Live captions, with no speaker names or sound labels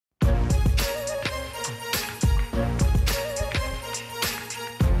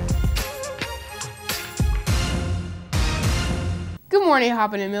morning,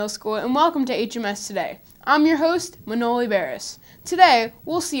 Hopkinton Middle School, and welcome to HMS Today. I'm your host, Manoli Barris. Today,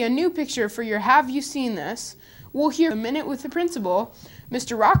 we'll see a new picture for your Have You Seen This? We'll hear a minute with the principal.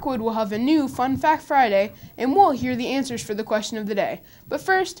 Mr. Rockwood will have a new Fun Fact Friday, and we'll hear the answers for the question of the day. But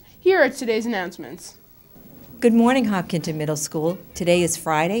first, here are today's announcements. Good morning, Hopkinton Middle School. Today is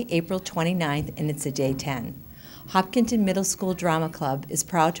Friday, April 29th, and it's a day 10. Hopkinton Middle School Drama Club is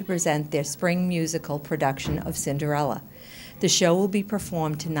proud to present their spring musical production of Cinderella. The show will be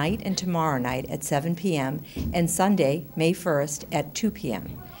performed tonight and tomorrow night at 7 p.m. and Sunday, May 1st at 2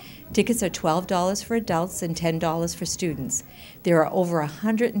 p.m. Tickets are $12 for adults and $10 for students. There are over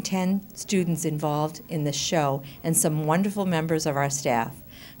 110 students involved in the show and some wonderful members of our staff.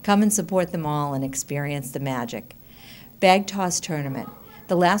 Come and support them all and experience the magic. Bag Toss Tournament.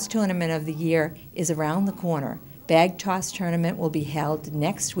 The last tournament of the year is around the corner. Bag Toss Tournament will be held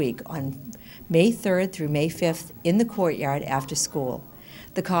next week on May 3rd through May 5th in the courtyard after school.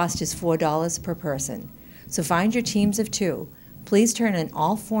 The cost is $4 per person. So find your teams of two. Please turn in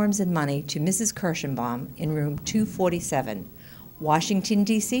all forms and money to Mrs. Kirschenbaum in room 247. Washington,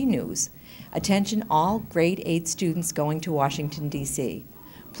 D.C. News. Attention all grade 8 students going to Washington, D.C.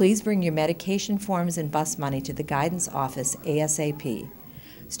 Please bring your medication forms and bus money to the guidance office ASAP.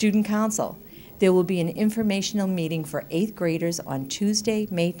 Student Council. There will be an informational meeting for 8th graders on Tuesday,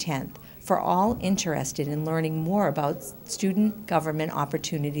 May 10th for all interested in learning more about student government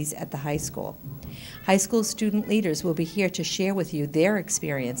opportunities at the high school. High school student leaders will be here to share with you their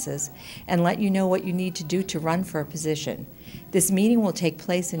experiences and let you know what you need to do to run for a position. This meeting will take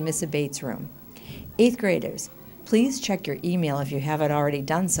place in Miss Abate's room. 8th graders, please check your email if you haven't already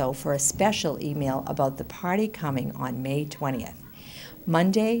done so for a special email about the party coming on May 20th.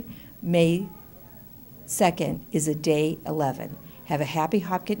 Monday, May 2nd is a day 11. Have a happy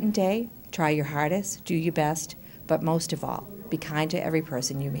Hopkinton Day, try your hardest, do your best, but most of all, be kind to every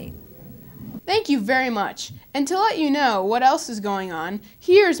person you meet. Thank you very much. And to let you know what else is going on,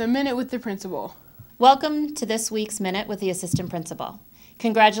 here's a minute with the principal. Welcome to this week's Minute with the Assistant Principal.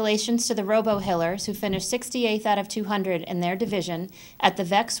 Congratulations to the Robo-Hillers who finished 68th out of 200 in their division at the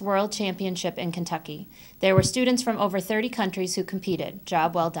VEX World Championship in Kentucky. There were students from over 30 countries who competed.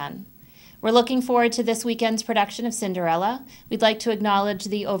 Job well done. We're looking forward to this weekend's production of Cinderella. We'd like to acknowledge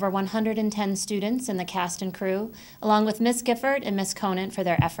the over 110 students in the cast and crew, along with Miss Gifford and Miss Conant for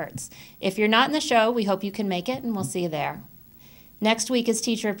their efforts. If you're not in the show, we hope you can make it, and we'll see you there. Next week is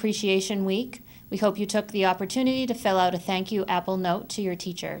Teacher Appreciation Week. We hope you took the opportunity to fill out a thank you Apple note to your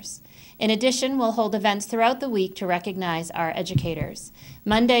teachers. In addition, we'll hold events throughout the week to recognize our educators.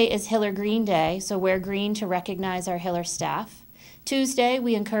 Monday is Hiller Green Day, so wear green to recognize our Hiller staff. Tuesday,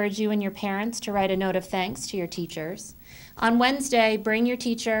 we encourage you and your parents to write a note of thanks to your teachers. On Wednesday, bring your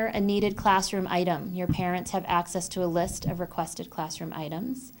teacher a needed classroom item. Your parents have access to a list of requested classroom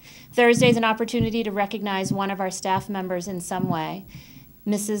items. Thursday is an opportunity to recognize one of our staff members in some way.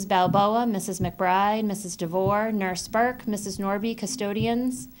 Mrs. Balboa, Mrs. McBride, Mrs. DeVore, Nurse Burke, Mrs. Norby,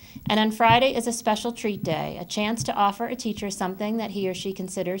 custodians. And on Friday is a special treat day, a chance to offer a teacher something that he or she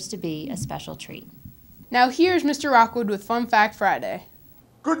considers to be a special treat. Now here's Mr. Rockwood with Fun Fact Friday.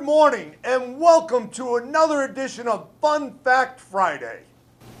 Good morning and welcome to another edition of Fun Fact Friday.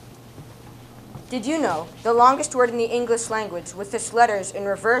 Did you know the longest word in the English language with its letters in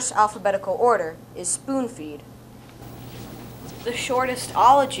reverse alphabetical order is spoon feed? The shortest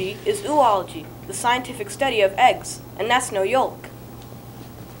ology is oology, the scientific study of eggs, and that's no yolk.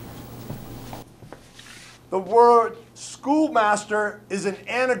 The word schoolmaster is an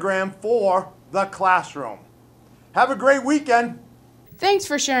anagram for the classroom. Have a great weekend. Thanks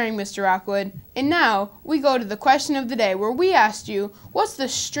for sharing, Mr. Rockwood. And now, we go to the question of the day where we asked you, what's the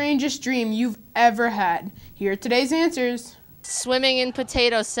strangest dream you've ever had? Here are today's answers. Swimming in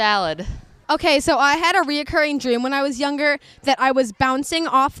potato salad. Okay, so I had a reoccurring dream when I was younger that I was bouncing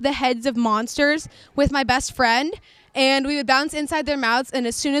off the heads of monsters with my best friend, and we would bounce inside their mouths, and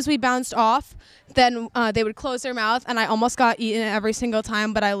as soon as we bounced off, then they would close their mouth, and I almost got eaten every single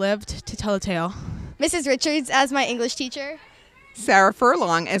time, but I lived to tell the tale. Mrs. Richards as my English teacher. Sarah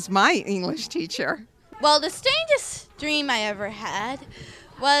Furlong as my English teacher. Well, the strangest dream I ever had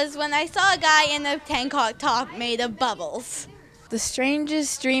was when I saw a guy in a tank top made of bubbles. The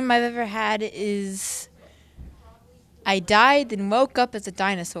strangest dream I've ever had is I died and woke up as a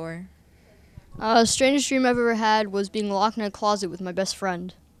dinosaur. The strangest dream I've ever had was being locked in a closet with my best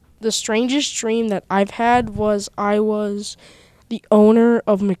friend. The strangest dream that I've had was I was the owner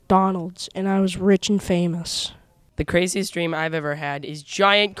of McDonald's and I was rich and famous. The craziest dream I've ever had is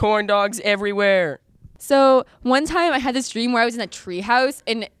giant corn dogs everywhere. So one time I had this dream where I was in a tree house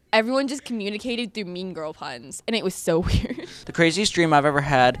and everyone just communicated through Mean Girl puns, and it was so weird. The craziest dream I've ever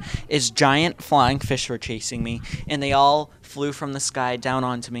had is giant flying fish were chasing me, and they all flew from the sky down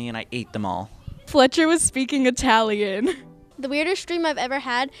onto me, and I ate them all. Fletcher was speaking Italian. The weirdest dream I've ever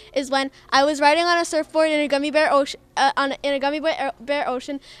had is when I was riding on a surfboard in a gummy bear ocean, bear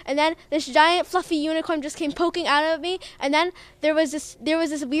ocean, and then this giant fluffy unicorn just came poking out of me, and then there was this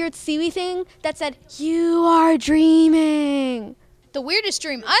weird seaweed thing that said, "You are dreaming." The weirdest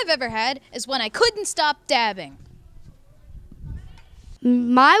dream I've ever had is when I couldn't stop dabbing.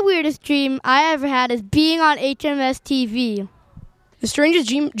 My weirdest dream I ever had is being on HMS TV. The strangest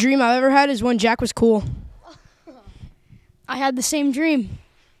dream I've ever had is when Jack was cool. I had the same dream.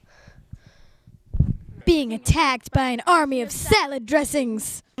 Being attacked by an army of salad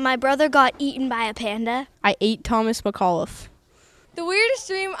dressings. My brother got eaten by a panda. I ate Thomas McAuliffe. The weirdest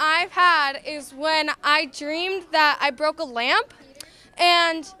dream I've had is when I dreamed that I broke a lamp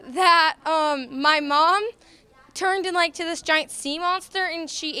and that my mom turned to this giant sea monster and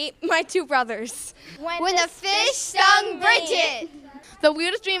she ate my two brothers. When the fish stung Bridget. The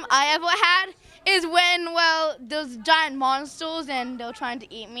weirdest dream I ever had is when, those giant monsters and they were trying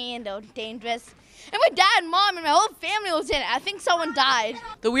to eat me and they were dangerous. And my dad and mom and my whole family was in it. I think someone died.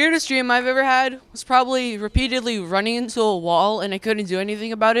 The weirdest dream I've ever had was probably repeatedly running into a wall and I couldn't do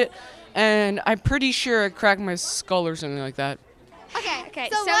anything about it. And I'm pretty sure I cracked my skull or something like that. Okay.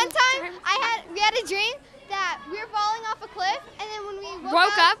 So one time we had a dream that we were falling off a cliff, and then when we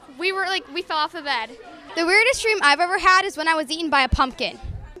woke up, we fell off the bed. The weirdest dream I've ever had is when I was eaten by a pumpkin.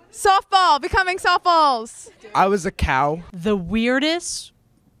 Softball, becoming softballs. I was a cow. The weirdest,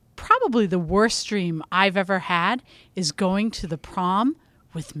 probably the worst dream I've ever had is going to the prom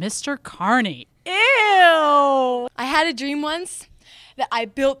with Mr. Carney. Ew! I had a dream once that I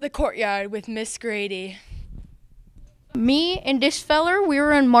built the courtyard with Miss Grady. Me and this feller, we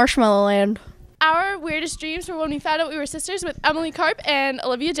were in Marshmallow Land. Our weirdest dreams were when we found out we were sisters with Emily Karp and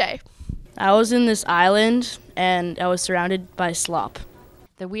Olivia J. I was in this island and I was surrounded by slop.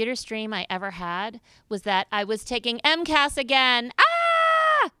 The weirdest dream I ever had was that I was taking MCAS again.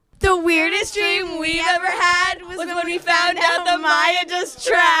 Ah! The weirdest dream we ever had was when we found out that Maya does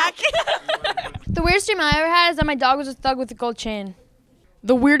track. The weirdest dream I ever had is that my dog was a thug with a gold chain.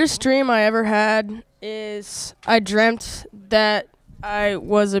 The weirdest dream I ever had is I dreamt that I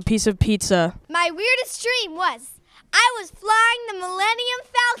was a piece of pizza. My weirdest dream was I was flying the Millennium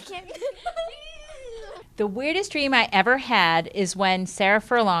Falcon. The weirdest dream I ever had is when Sarah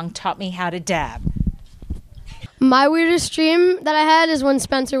Furlong taught me how to dab. My weirdest dream that I had is when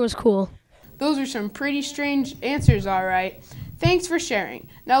Spencer was cool. Those are some pretty strange answers, all right. Thanks for sharing.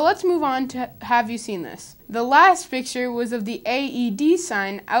 Now let's move on to Have You Seen This? The last picture was of the AED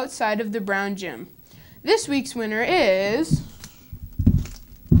sign outside of the Brown Gym. This week's winner is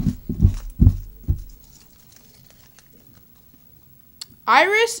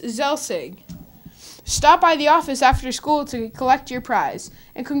Iris Zelsig. Stop by the office after school to collect your prize.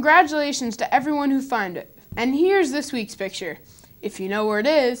 And congratulations to everyone who found it. And here's this week's picture. If you know where it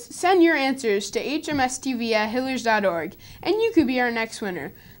is, send your answers to hmstv@hillers.org, and you could be our next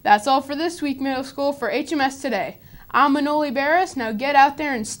winner. That's all for this week, middle school, for HMS Today. I'm Manoli Barris. Now get out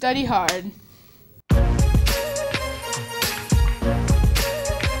there and study hard.